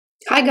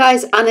Hi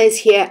guys, Anna is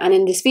here, and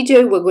in this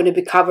video we're going to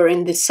be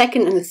covering the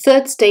second and the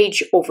third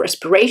stage of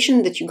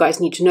respiration that you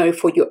guys need to know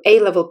for your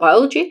A-Level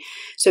Biology.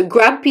 So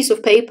grab a piece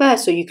of paper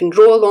so you can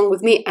draw along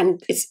with me,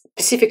 and it's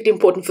specifically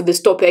important for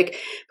this topic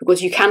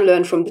because you can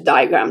learn from the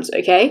diagrams,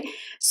 okay?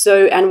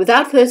 So, and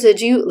without further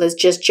ado, let's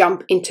just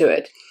jump into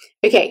it.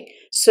 Okay,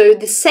 so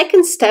the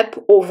second step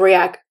of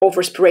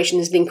respiration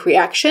is link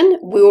reaction.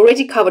 We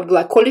already covered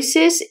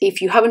glycolysis.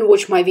 If you haven't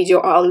watched my video,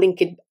 I'll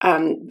link it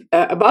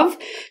above,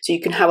 so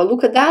you can have a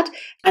look at that.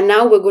 And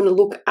now we're going to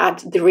look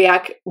at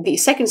the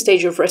second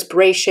stage of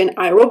respiration,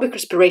 aerobic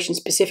respiration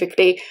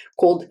specifically,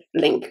 called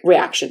link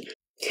reaction.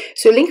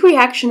 So link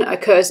reaction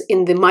occurs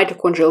in the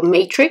mitochondrial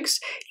matrix.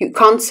 You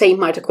can't say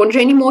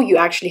mitochondria anymore, you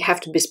actually have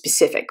to be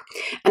specific.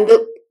 And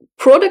the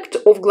product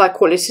of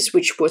glycolysis,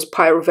 which was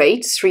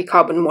pyruvate,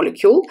 3-carbon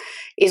molecule,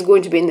 is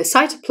going to be in the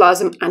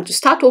cytoplasm, and to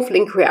start off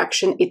link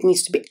reaction, it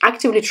needs to be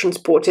actively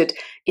transported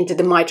into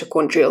the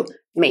mitochondrial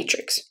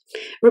matrix.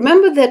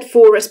 Remember that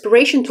for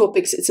respiration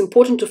topics, it's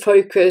important to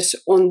focus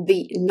on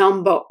the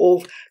number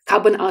of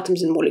carbon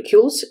atoms and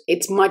molecules.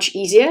 It's much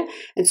easier.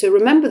 And so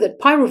remember that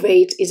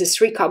pyruvate is a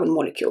 3-carbon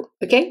molecule,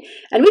 okay?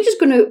 And we're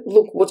just going to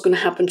look what's going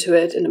to happen to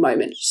it in a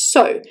moment.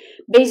 So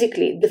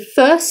basically, the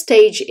first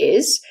stage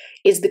is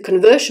the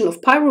conversion of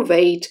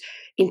pyruvate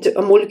into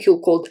a molecule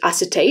called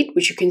acetate,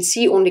 which you can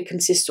see only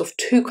consists of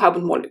 2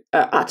 carbon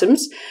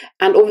atoms.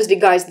 And obviously,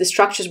 guys, the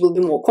structures will be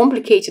more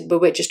complicated,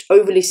 but we're just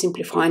overly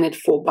simplifying it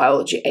for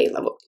biology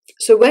A-level.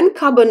 So when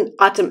carbon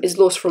atom is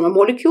lost from a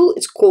molecule,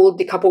 it's called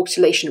the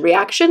carboxylation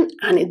reaction.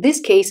 And in this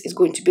case, it's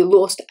going to be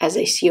lost as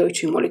a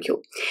CO2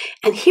 molecule.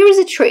 And here is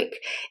a trick.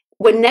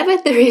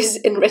 Whenever there is,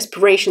 in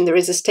respiration, there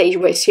is a stage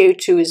where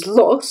CO2 is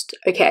lost,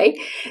 okay,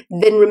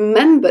 then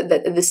remember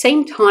that at the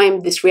same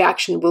time, this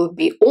reaction will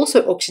be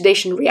also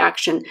oxidation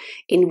reaction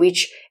in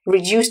which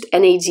reduced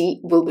NAD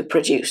will be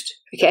produced,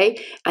 okay?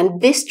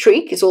 And this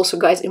trick is also,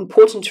 guys,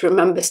 important to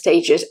remember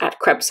stages at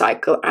Krebs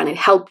cycle, and it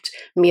helped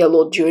me a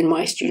lot during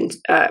my student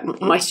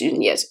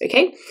years,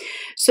 okay?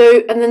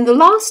 So, and then the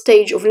last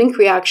stage of link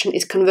reaction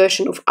is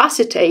conversion of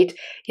acetate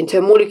into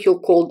a molecule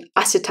called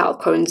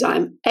acetyl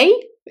coenzyme A.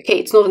 Okay,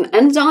 it's not an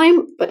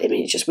enzyme, but I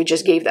mean, we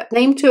just gave that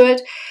name to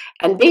it.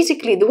 And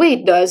basically the way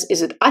it does is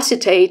that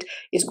acetate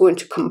is going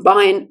to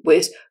combine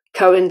with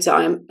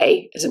coenzyme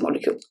A as a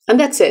molecule. And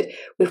that's it.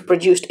 We've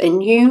produced a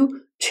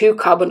new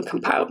 2-carbon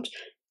compound.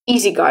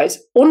 Easy, guys.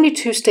 Only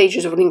 2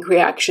 stages of link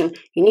reaction.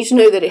 You need to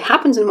know that it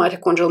happens in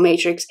mitochondrial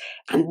matrix,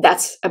 and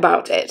that's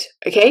about it.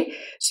 Okay,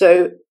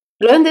 so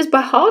learn this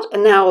by heart,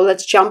 and now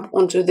let's jump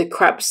onto the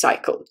Krebs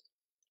cycle.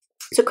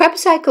 So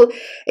Krebs cycle,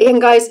 again,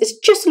 guys, is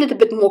just a little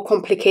bit more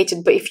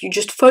complicated, but if you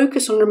just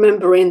focus on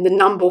remembering the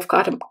number of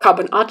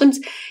carbon atoms,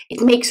 it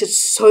makes it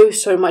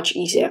so much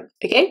easier,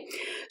 okay?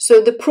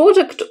 So the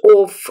product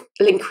of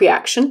link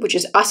reaction, which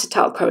is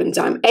acetyl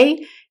coenzyme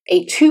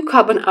a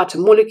 2-carbon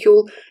atom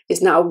molecule,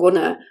 is now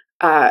gonna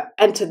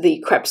enter the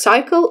Krebs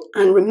cycle.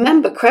 And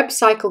remember, Krebs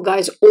cycle,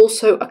 guys,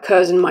 also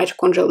occurs in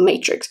mitochondrial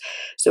matrix.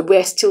 So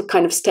we're still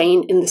kind of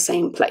staying in the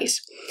same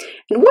place.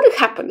 And what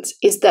happens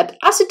is that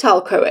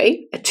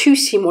acetyl-CoA, a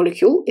 2C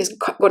molecule, is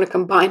going to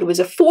combine with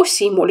a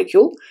 4C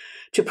molecule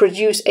to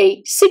produce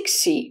a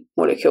 6C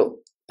molecule,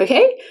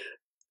 okay?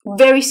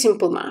 Very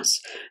simple math.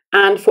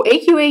 And for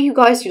AQA, you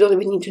guys, you don't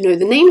even need to know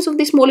the names of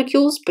these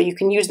molecules, but you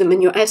can use them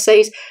in your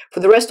essays.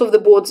 For the rest of the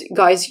boards,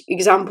 guys,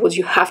 examples,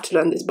 you have to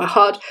learn this by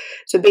heart.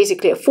 So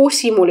basically, a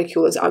 4C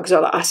molecule is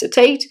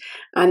oxaloacetate,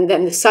 and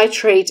then the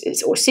citrate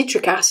or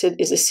citric acid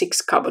is a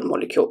 6-carbon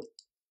molecule.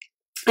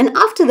 And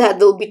after that,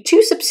 there'll be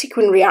 2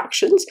 subsequent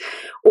reactions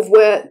of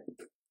where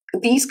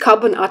these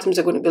carbon atoms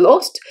are going to be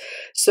lost.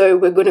 So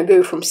we're going to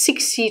go from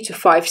 6C to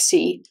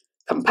 5C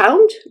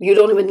compound. You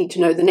don't even need to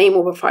know the name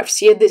of a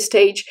 5C at this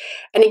stage.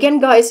 And again,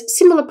 guys,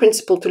 similar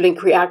principle to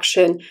link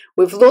reaction.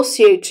 We've lost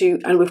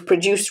CO2 and we've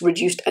produced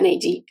reduced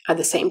NAD at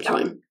the same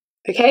time,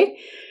 okay?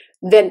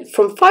 Then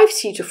from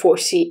 5C to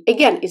 4C,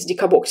 again, it's the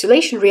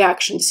carboxylation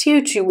reaction.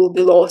 CO2 will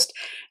be lost,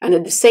 and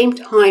at the same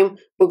time,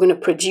 we're going to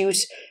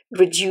produce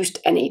reduced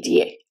NAD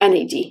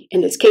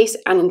in this case,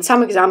 and in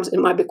some exams, it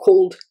might be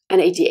called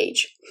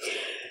NADH.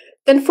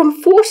 Then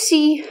from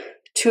 4C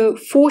to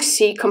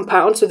 4C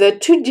compound, so there are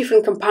 2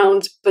 different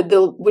compounds, but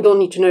we don't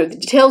need to know the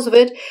details of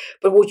it.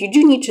 But what you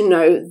do need to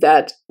know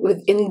that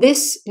within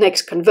this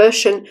next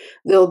conversion,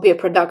 there'll be a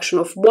production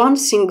of 1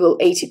 single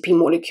ATP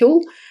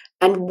molecule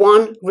and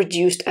 1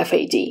 reduced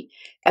FAD.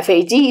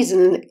 FAD is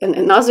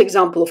another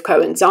example of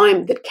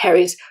coenzyme that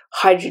carries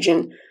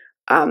hydrogen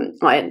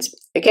ions,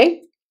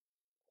 okay?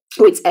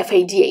 So it's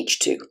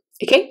FADH2,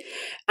 okay?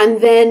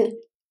 And then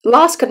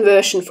last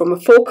conversion from a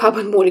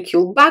 4-carbon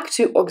molecule back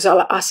to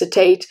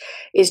oxaloacetate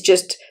is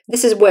just,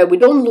 this is where we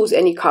don't lose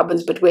any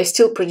carbons, but we're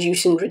still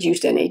producing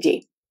reduced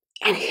NAD.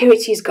 And here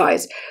it is,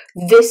 guys.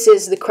 This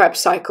is the Krebs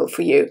cycle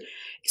for you.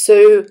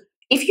 So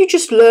if you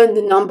just learn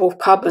the number of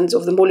carbons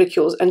of the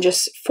molecules and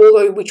just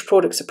follow which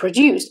products are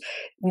produced,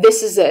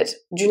 this is it.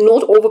 Do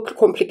not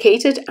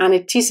overcomplicate it, and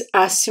it is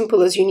as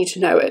simple as you need to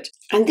know it.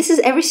 And this is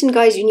everything,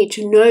 guys, you need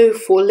to know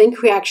for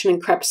link reaction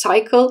and Krebs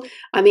cycle.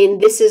 I mean,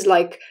 this is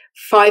like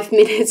 5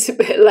 minutes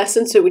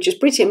lesson, so which is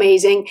pretty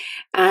amazing.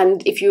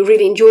 And if you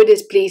really enjoyed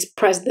this, please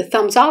press the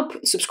thumbs up,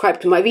 subscribe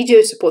to my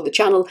video, support the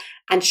channel,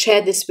 and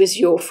share this with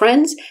your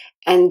friends.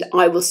 And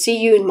I will see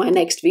you in my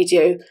next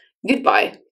video. Goodbye.